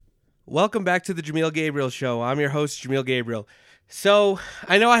Welcome back to the Jameel Gabriel Show. I'm your host, Jameel Gabriel. So,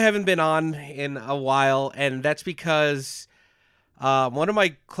 I know I haven't been on in a while, and that's because one of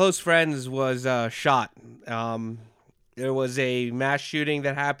my close friends was shot. There was a mass shooting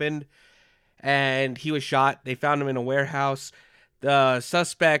that happened, and he was shot. They found him in a warehouse. The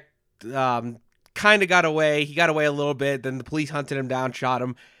suspect kind of got away. He got away a little bit. Then the police hunted him down, shot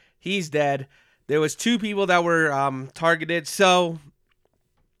him. He's dead. There was two people that were targeted. So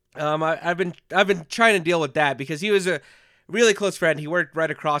I've been trying to deal with that because he was a really close friend. He worked right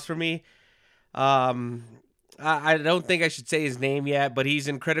across from me. I don't think I should say his name yet, but he's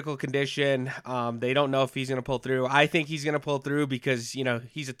in critical condition. They don't know if he's gonna pull through. I think he's gonna pull through because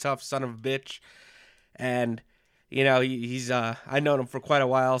he's a tough son of a bitch, and he's I've known him for quite a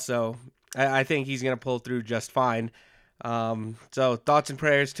while, so I think he's gonna pull through just fine. So thoughts and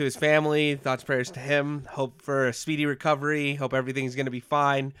prayers to his family, thoughts and prayers to him. Hope for a speedy recovery. Hope everything's going to be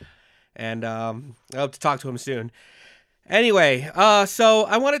fine. And, I hope to talk to him soon. Anyway, so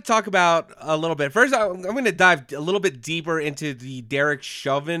I want to talk about a little bit. First, I'm going to dive a little bit deeper into the Derek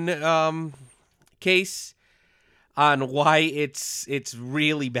Chauvin, case on why it's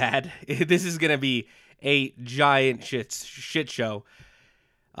really bad. This is going to be a giant shit show.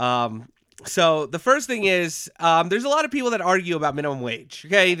 So the first thing is, there's a lot of people that argue about minimum wage.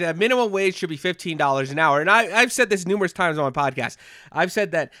 Okay, the minimum wage should be $15 an hour, and I've said this numerous times on my podcast. I've said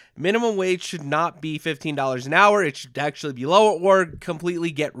that minimum wage should not be $15 an hour. It should actually be lower, or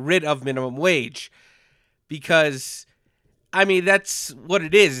completely get rid of minimum wage, because that's what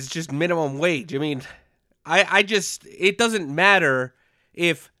it is. It's just minimum wage. It doesn't matter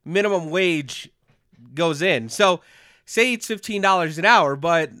if minimum wage goes in. So say it's $15 an hour,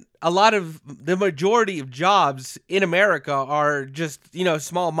 but the majority of jobs in America are just,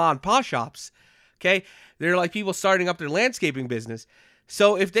 small mom and pop shops. Okay. They're like people starting up their landscaping business.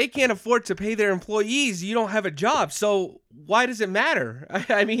 So if they can't afford to pay their employees, you don't have a job. So why does it matter?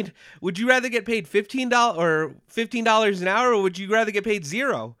 Would you rather get paid $15 an hour, or would you rather get paid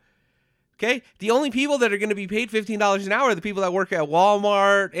 $0? Okay. The only people that are going to be paid $15 an hour are the people that work at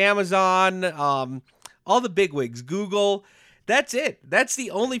Walmart, Amazon, all the bigwigs, Google. That's it. That's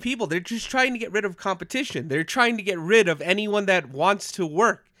the only people. They're just trying to get rid of competition. They're trying to get rid of anyone that wants to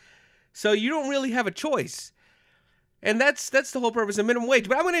work. So you don't really have a choice. And that's the whole purpose of minimum wage.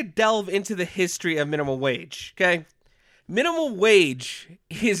 But I'm going to delve into the history of minimum wage, okay? Minimum wage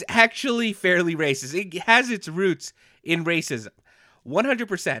is actually fairly racist. It has its roots in racism,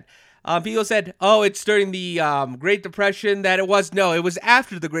 100%. People said, it's during the Great Depression that it was. No, it was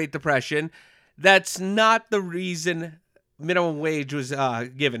after the Great Depression. That's not the reason minimum wage was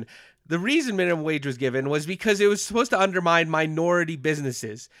given. The reason minimum wage was given was because it was supposed to undermine minority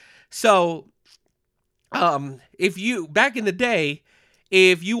businesses. So, back in the day,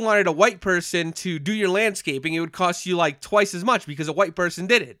 if you wanted a white person to do your landscaping, it would cost you like twice as much because a white person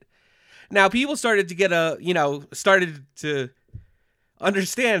did it. Now, people started to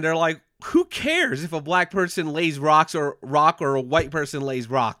understand. They're like, who cares if a black person lays rock or a white person lays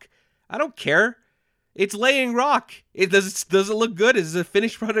rock? I don't care. It's laying rock. Does it look good? Does the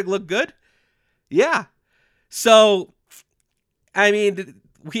finished product look good? Yeah. So,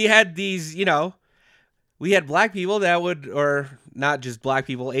 we had these, we had black people that would, or not just black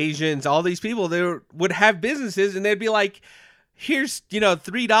people, Asians, all these people, they would have businesses, and they'd be like, here's,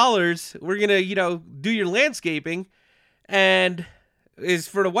 $3. We're going to, do your landscaping, and is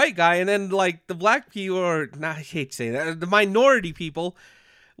for the white guy. And then like the black people, I hate saying that, the minority people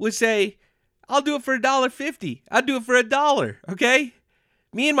would say, I'll do it for $1.50. I'll do it for $1. Okay.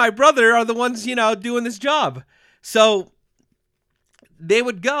 Me and my brother are the ones, doing this job. So they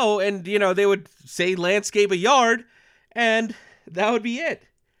would go and, they would say landscape a yard, and that would be it.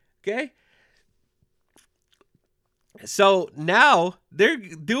 Okay. So now they're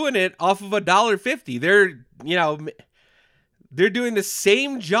doing it off of $1.50. They're doing the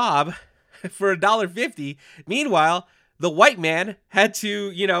same job for $1.50. Meanwhile, the white man had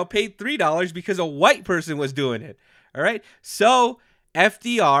to, pay $3 because a white person was doing it. All right. So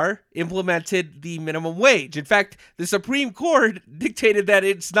FDR implemented the minimum wage. In fact, the Supreme Court dictated that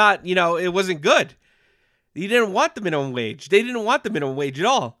it's not, it wasn't good. He didn't want the minimum wage. They didn't want the minimum wage at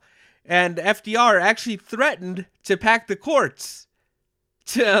all. And FDR actually threatened to pack the courts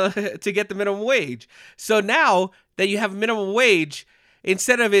to get the minimum wage. So now that you have minimum wage,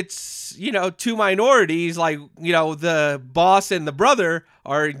 instead of it's, two minorities, like, the boss and the brother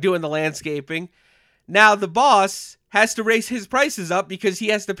are doing the landscaping, now the boss has to raise his prices up because he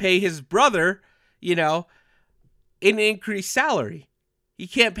has to pay his brother, an increased salary. He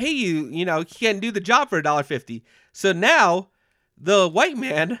can't pay you, he can't do the job for $1.50. So now the white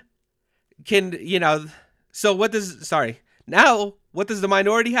man can, so now what does the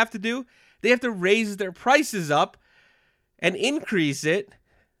minority have to do? They have to raise their prices up and increase it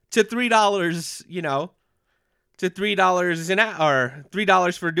to $3, to $3 an hour, or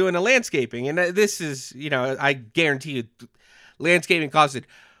 $3 for doing a landscaping. And this is, I guarantee you, landscaping costed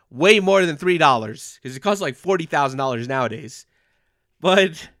way more than $3 because it costs like $40,000 nowadays.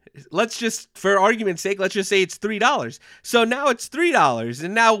 But let's just, for argument's sake, let's just say it's $3. So now it's $3.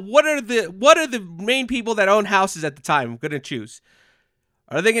 And now what are the main people that own houses at the time going to choose?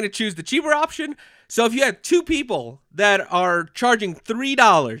 Are they going to choose the cheaper option? So if you have two people that are charging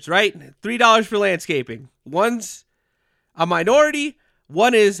 $3, right? $3 for landscaping. One's a minority,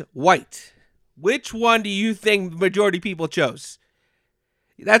 one is white. Which one do you think the majority people chose?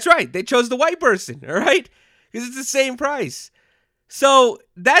 That's right. They chose the white person, all right? Because it's the same price. So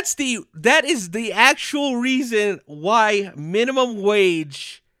that is the actual reason why minimum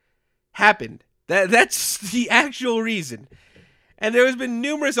wage happened. That's the actual reason. And there has been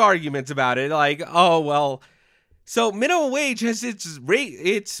numerous arguments about it, like, oh, well, so minimum wage has its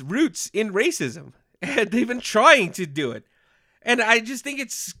roots in racism, and they've been trying to do it. And I just think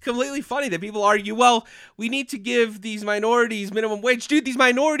it's completely funny that people argue, well, we need to give these minorities minimum wage. Dude, these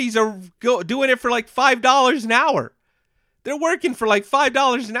minorities are doing it for like $5 an hour. They're working for like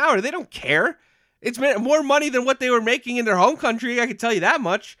 $5 an hour. They don't care. It's more money than what they were making in their home country, I can tell you that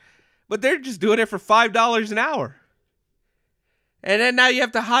much. But they're just doing it for $5 an hour. And then now you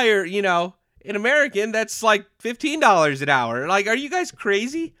have to hire, an American that's like $15 an hour. Like, are you guys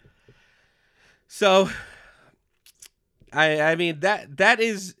crazy? So, I mean, that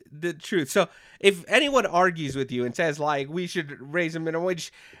is the truth. So, if anyone argues with you and says, like, we should raise the minimum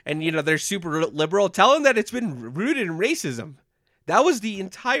wage, and, they're super liberal, tell them that it's been rooted in racism. That was the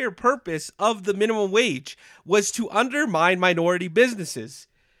entire purpose of the minimum wage, was to undermine minority businesses.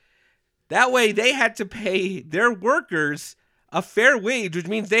 That way, they had to pay their workers a fair wage, which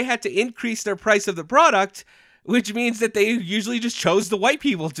means they had to increase their price of the product, which means that they usually just chose the white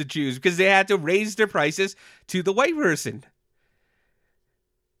people to choose because they had to raise their prices to the white person.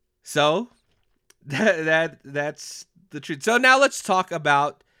 So that's the truth. So now let's first talk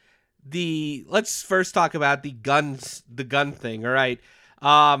about the gun thing. All right.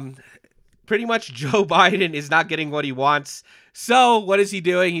 Pretty much Joe Biden is not getting what he wants. So what is he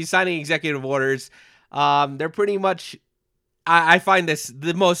doing? He's signing executive orders. They're pretty much, I find this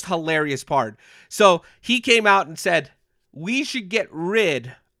the most hilarious part. So he came out and said, we should get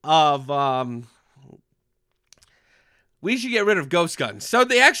rid of ghost guns. So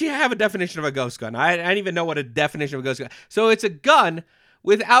they actually have a definition of a ghost gun. I don't even know what a definition of a ghost gun. So it's a gun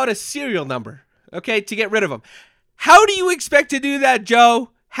without a serial number, okay, to get rid of them. How do you expect to do that,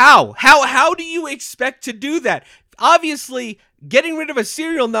 Joe? How do you expect to do that? Obviously, getting rid of a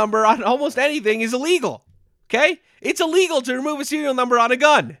serial number on almost anything is illegal, okay? It's illegal to remove a serial number on a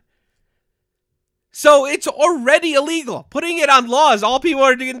gun. So it's already illegal. Putting it on laws, all people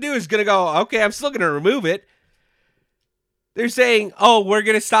are going to do is going to go, okay, I'm still going to remove it. They're saying, oh, we're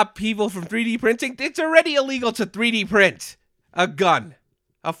going to stop people from 3D printing. It's already illegal to 3D print a gun,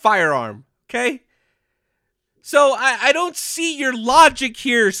 a firearm, okay? So I don't see your logic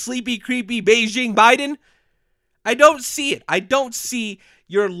here, sleepy, creepy Beijing Biden. I don't see it. I don't see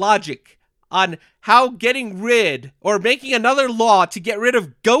your logic on how getting rid or making another law to get rid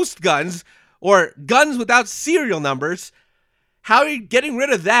of ghost guns or guns without serial numbers, how you're getting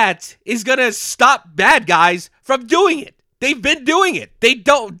rid of that is going to stop bad guys from doing it. They've been doing it. They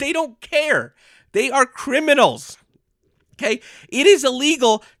don't care. They are criminals. Okay? It is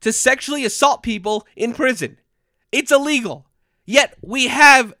illegal to sexually assault people in prison. It's illegal. Yet we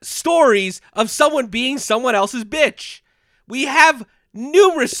have stories of someone being someone else's bitch. We have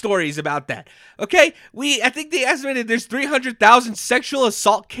numerous stories about that. Okay? I think they estimated there's 300,000 sexual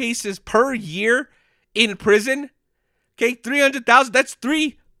assault cases per year in prison. Okay? 300,000. That's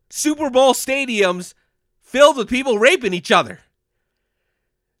 3 Super Bowl stadiums filled with people raping each other.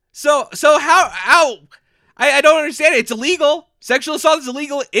 So how I don't understand it. It's illegal. Sexual assault is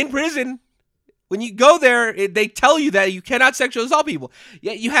illegal in prison. When you go there, they tell you that you cannot sexually assault people.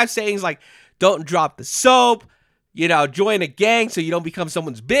 Yet you have sayings like, don't drop the soap, join a gang so you don't become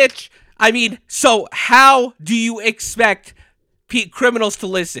someone's bitch. I mean, so how do you expect criminals to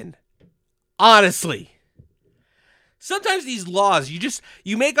listen? Honestly. Sometimes these laws,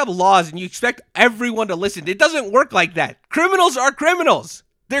 you make up laws and you expect everyone to listen. It doesn't work like that. Criminals are criminals.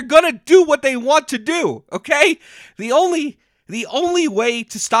 They're going to do what they want to do, okay? The only way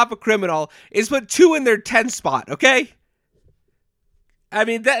to stop a criminal is put 2 in their 10 spot, okay? I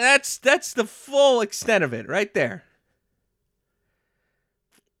mean, that's the full extent of it right there.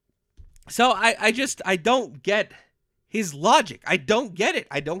 So I don't get his logic. I don't get it.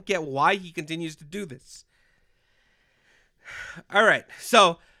 I don't get why he continues to do this. All right,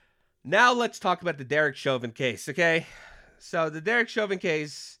 so now let's talk about the Derek Chauvin case, okay? So the Derek Chauvin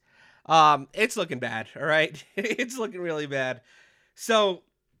case, it's looking bad, all right? It's looking really bad. So,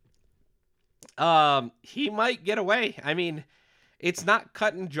 he might get away. I mean, it's not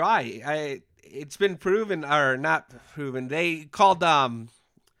cut and dry. It's been proven, or not proven. They called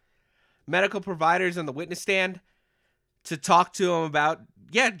medical providers on the witness stand to talk to him about,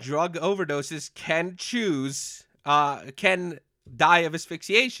 drug overdoses can die of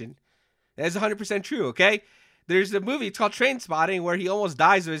asphyxiation. That's 100% true, okay? There's a movie, it's called Trainspotting, where he almost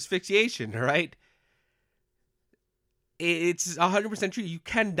dies of asphyxiation, right? It's 100% true. You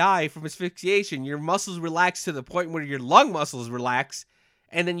can die from asphyxiation. Your muscles relax to the point where your lung muscles relax,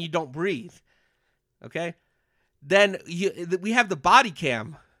 and then you don't breathe, okay? Then we have the body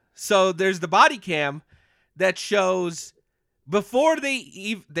cam. So there's the body cam that shows before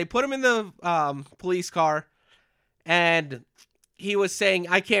they put him in the police car, and he was saying,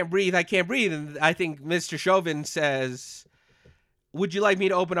 I can't breathe. And I think Mr. Chauvin says, would you like me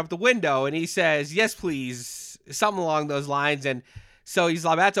to open up the window? And he says, yes, please. Something along those lines. And so he's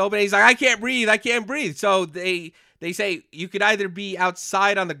about to open it. He's like, I can't breathe. So they say you could either be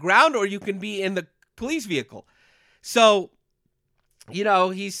outside on the ground or you can be in the police vehicle. So,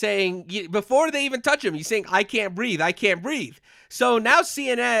 he's saying, before they even touch him, he's saying, I can't breathe. So now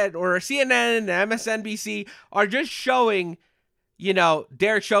CNN and MSNBC are just showing,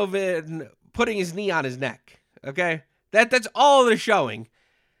 Derek Chauvin putting his knee on his neck. Okay? That's all they're showing.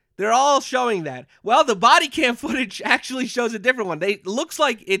 They're all showing that. Well, the body cam footage actually shows a different one. Looks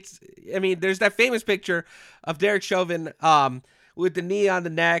like there's that famous picture of Derek Chauvin with the knee on the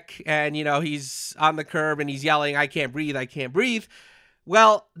neck, and, he's on the curb and he's yelling, I can't breathe.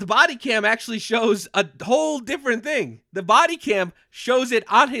 Well, the body cam actually shows a whole different thing. The body cam shows it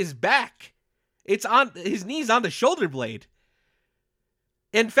on his back. It's on his knees on the shoulder blade.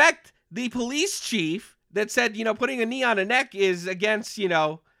 In fact, the police chief that said, putting a knee on a neck is against,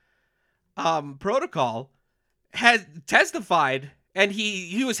 protocol, has testified, and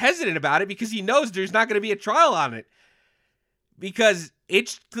he was hesitant about it because he knows there's not going to be a trial on it. Because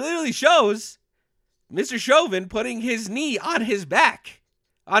it clearly shows Mr. Chauvin putting his knee on his back,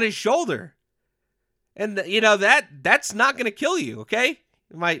 on his shoulder. And, that's not going to kill you, okay?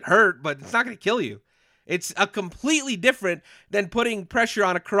 It might hurt, but it's not going to kill you. It's a completely different than putting pressure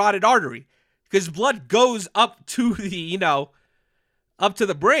on a carotid artery, because blood goes up to up to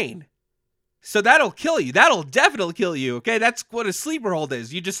the brain. So that'll kill you. That'll definitely kill you, okay? That's what a sleeper hold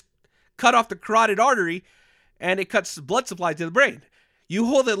is. You just cut off the carotid artery, and it cuts the blood supply to the brain. You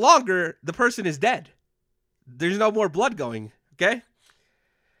hold it longer, the person is dead. There's no more blood going, okay?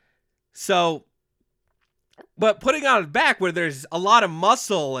 So, but putting on his back where there's a lot of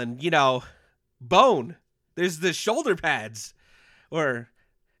muscle and, bone, there's the shoulder pads, or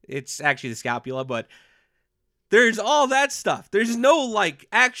it's actually the scapula, but there's all that stuff. There's no,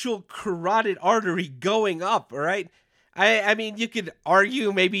 actual carotid artery going up, all right? I mean, you could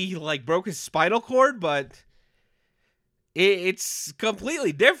argue maybe, broke his spinal cord, but it's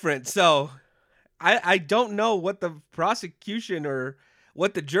completely different. So I don't know what the prosecution or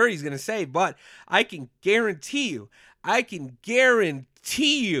what the jury's going to say, but I can guarantee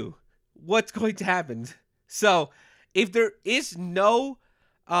you what's going to happen. So if there is no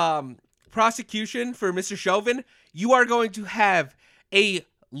prosecution for Mr. Chauvin, you are going to have a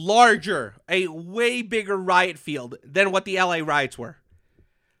way bigger riot field than what the LA riots were.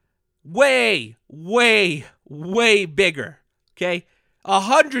 Way, way, way bigger. Okay?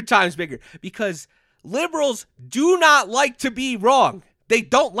 100 times bigger. Because liberals do not like to be wrong. They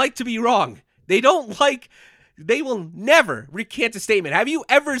don't like to be wrong. They will never recant a statement. Have you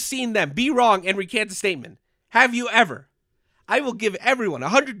ever seen them be wrong and recant a statement? Have you ever? I will give everyone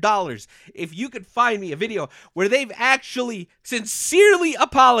 $100 if you could find me a video where they've actually sincerely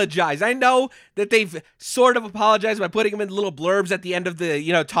apologized. I know that they've sort of apologized by putting them in little blurbs at the end of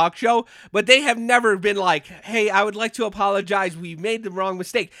the, talk show, but they have never been like, hey, I would like to apologize. We made the wrong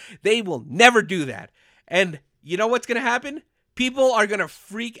mistake. They will never do that. And you know what's going to happen? People are going to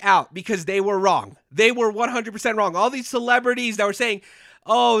freak out because they were wrong. They were 100% wrong. All these celebrities that were saying,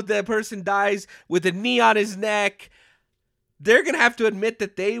 oh, the person dies with a knee on his neck, they're going to have to admit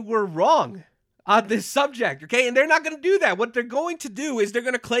that they were wrong on this subject, okay? And they're not going to do that. What they're going to do is they're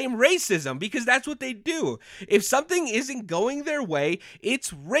going to claim racism, because that's what they do. If something isn't going their way,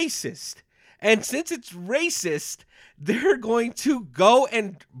 it's racist. And since it's racist, they're going to go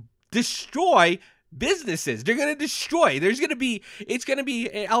and destroy businesses. They're going to destroy. It's going to be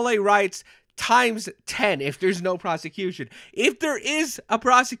LA riots times 10 if there's no prosecution. If there is a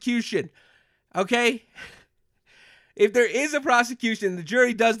prosecution, okay? If there is a prosecution, the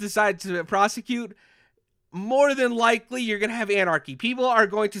jury does decide to prosecute, more than likely you're going to have anarchy. People are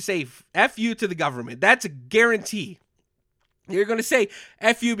going to say F you to the government. That's a guarantee. You're going to say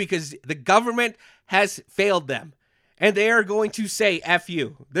F you because the government has failed them. And they are going to say F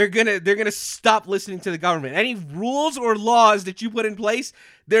you. They're gonna stop listening to the government. Any rules or laws that you put in place,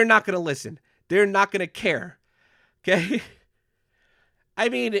 they're not gonna listen. They're not gonna care. Okay? I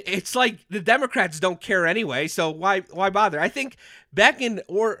mean, it's like the Democrats don't care anyway, so why bother? I think back in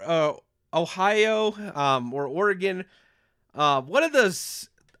Ohio or Oregon, one of those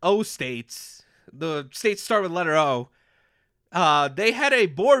O states, the states start with letter O, they had a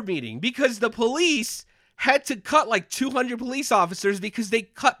board meeting because the police had to cut like 200 police officers because they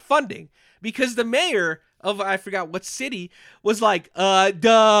cut funding. Because the mayor of, I forgot what city, was like,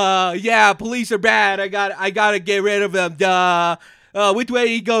 yeah, police are bad. I gotta get rid of them. Which way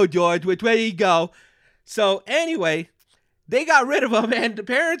you go, George? Which way you go? So anyway, they got rid of them, and the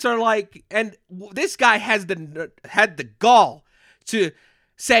parents are like, and this guy had the gall to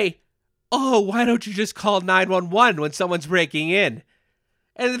say, oh, why don't you just call 911 when someone's breaking in?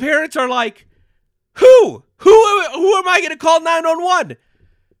 And the parents are like, Who am I going to call 911?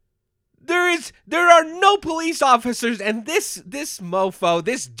 There are no police officers, and this mofo,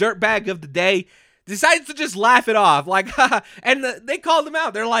 this dirtbag of the day, decides to just laugh it off. Like, and they called him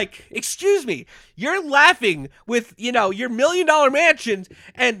out. They're like, excuse me, you're laughing with, your $1 million mansions,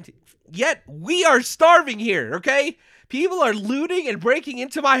 and yet we are starving here, okay? People are looting and breaking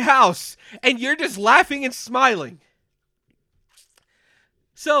into my house, and you're just laughing and smiling.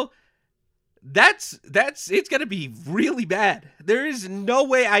 So that's it's going to be really bad. There is no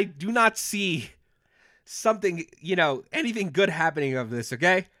way I do not see something, anything good happening of this,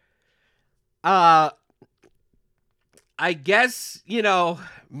 okay? I guess,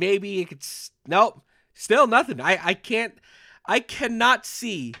 maybe it's nope, still nothing. I cannot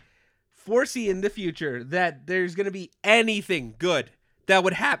foresee in the future that there's going to be anything good that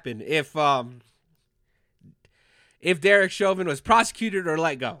would happen if Derek Chauvin was prosecuted or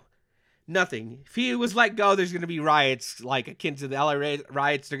let go. Nothing. If he was let go, there's going to be riots like akin to the LA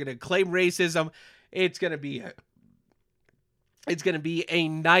riots. They're going to claim racism. It's going to be a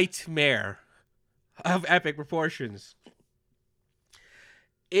nightmare of epic proportions.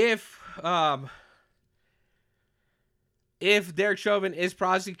 If Derek Chauvin is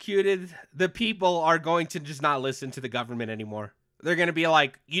prosecuted, the people are going to just not listen to the government anymore. They're going to be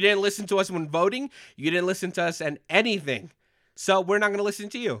like, you didn't listen to us when voting. You didn't listen to us and anything. So we're not going to listen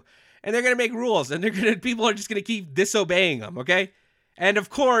to you. And they're going to make rules, and people are just going to keep disobeying them, okay? And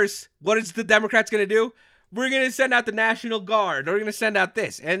of course, what is the Democrats going to do? We're going to send out the National Guard. We're going to send out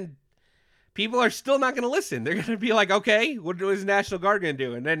this. And people are still not going to listen. They're going to be like, okay, what is the National Guard going to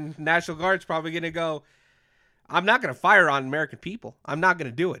do? And then National Guard's probably going to go, I'm not going to fire on American people. I'm not going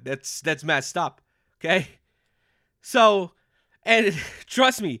to do it. That's messed up, okay? So, and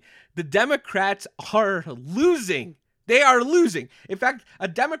trust me, the Democrats are losing. They are losing. In fact, a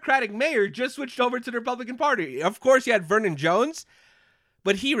Democratic mayor just switched over to the Republican Party. Of course, you had Vernon Jones,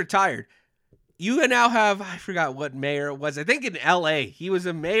 but he retired. You now have, I forgot what mayor it was. I think in L.A. He was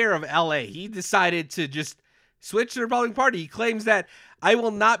a mayor of L.A. He decided to just switch to the Republican Party. He claims that I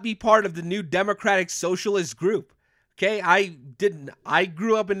will not be part of the new Democratic Socialist group. Okay, I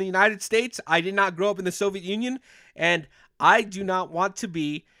grew up in the United States. I did not grow up in the Soviet Union, and I do not want to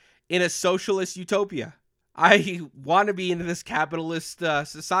be in a socialist utopia. I want to be in this capitalist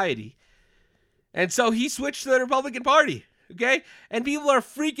society. And so he switched to the Republican Party, okay? And people are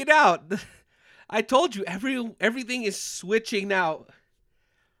freaking out. I told you, everything is switching now.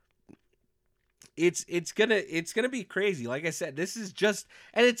 It's gonna be crazy. Like I said, this is just,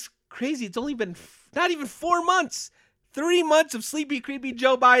 and it's crazy. It's only been not even 4 months. 3 months of sleepy, creepy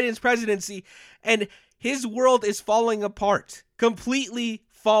Joe Biden's presidency, and his world is falling apart. Completely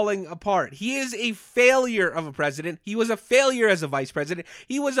falling apart. He is a failure of a president. He was a failure as a vice president.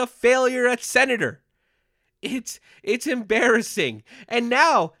 He was a failure as senator. It's embarrassing. And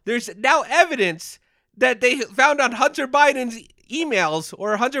now there's evidence that they found on Hunter Biden's emails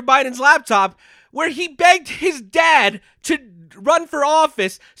or Hunter Biden's laptop where he begged his dad to run for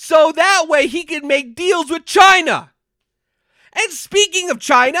office so that way he could make deals with China. And speaking of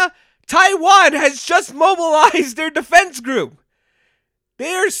China, Taiwan has just mobilized their defense group.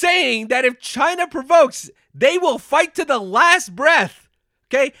 They are saying that if China provokes, they will fight to the last breath.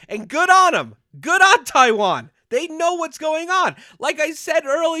 Okay? And good on them. Good on Taiwan. They know what's going on. Like I said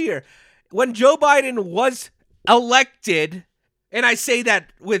earlier, when Joe Biden was elected, and I say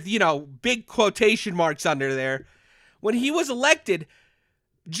that with, big quotation marks under there, when he was elected,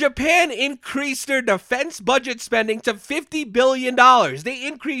 Japan increased their defense budget spending to $50 billion. They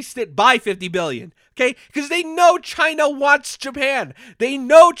increased it by $50 billion, okay? Because they know China wants Japan. They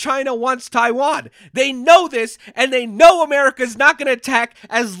know China wants Taiwan. They know this, and they know America's not going to attack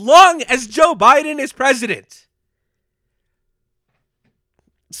as long as Joe Biden is president.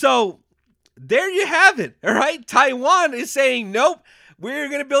 So, there you have it, all right? Taiwan is saying, nope, we're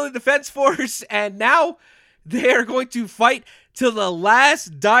going to build a defense force, and now they're going to fight till the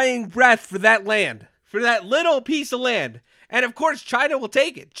last dying breath for that land, for that little piece of land. And of course, China will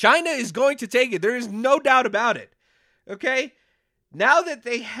take it. China is going to take it. There is no doubt about it. Okay? Now that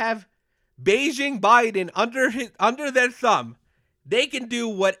they have Beijing Biden under their thumb, they can do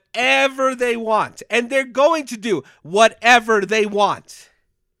whatever they want. And they're going to do whatever they want.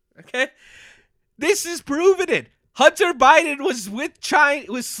 Okay? This is proven it. Hunter Biden was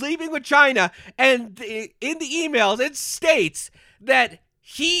sleeping with China, and in the emails it states that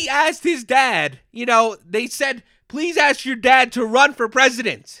he asked his dad, they said, please ask your dad to run for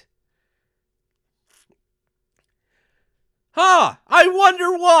president. I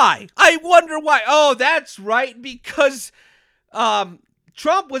wonder why. Oh, that's right, because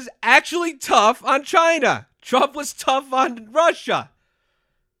Trump was actually tough on China. Trump was tough on Russia.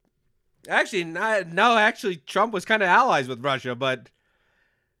 Actually, Trump was kind of allies with Russia, but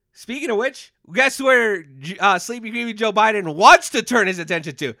speaking of which, guess where Sleepy Creepy Joe Biden wants to turn his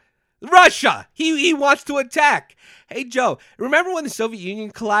attention to? Russia! He wants to attack. Hey, Joe, remember when the Soviet Union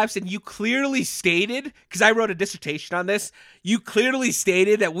collapsed and you clearly stated, because I wrote a dissertation on this, you clearly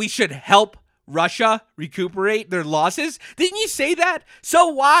stated that we should help Russia recuperate their losses? Didn't you say that? So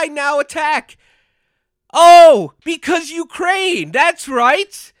why now attack? Oh, because Ukraine. That's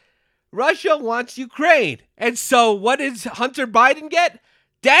right. Russia wants Ukraine. And so what does Hunter Biden get?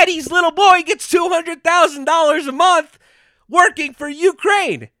 Daddy's little boy gets $200,000 a month working for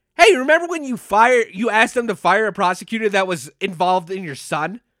Ukraine. Hey, remember when you asked them to fire a prosecutor that was involved in your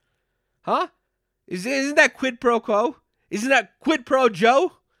son? Huh? Isn't that quid pro quo? Isn't that quid pro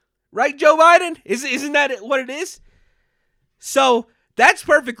Joe? Right, Joe Biden? Isn't that what it is? So that's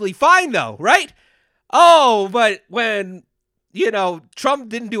perfectly fine though, right? Oh, but when Trump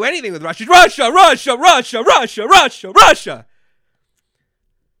didn't do anything with Russia. Russia.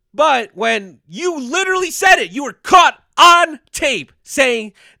 But when you literally said it, you were caught on tape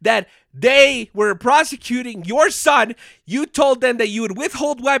saying that they were prosecuting your son. You told them that you would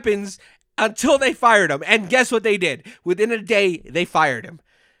withhold weapons until they fired him. And guess what they did? Within a day, they fired him.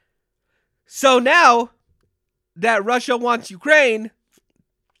 So now that Russia wants Ukraine,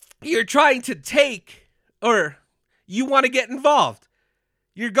 you're trying to you want to get involved.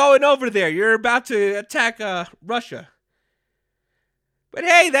 You're going over there. You're about to attack Russia. But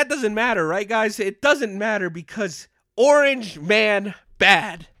hey, that doesn't matter, right, guys? It doesn't matter because Orange Man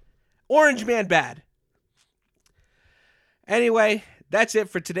bad. Orange Man bad. Anyway, that's it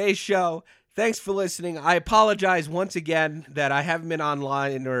for today's show. Thanks for listening. I apologize once again that I haven't been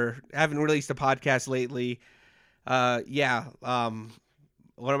online or haven't released a podcast lately. One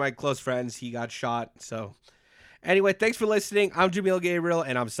of my close friends, he got shot, so... Anyway, thanks for listening. I'm Jamil Gabriel,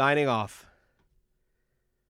 and I'm signing off.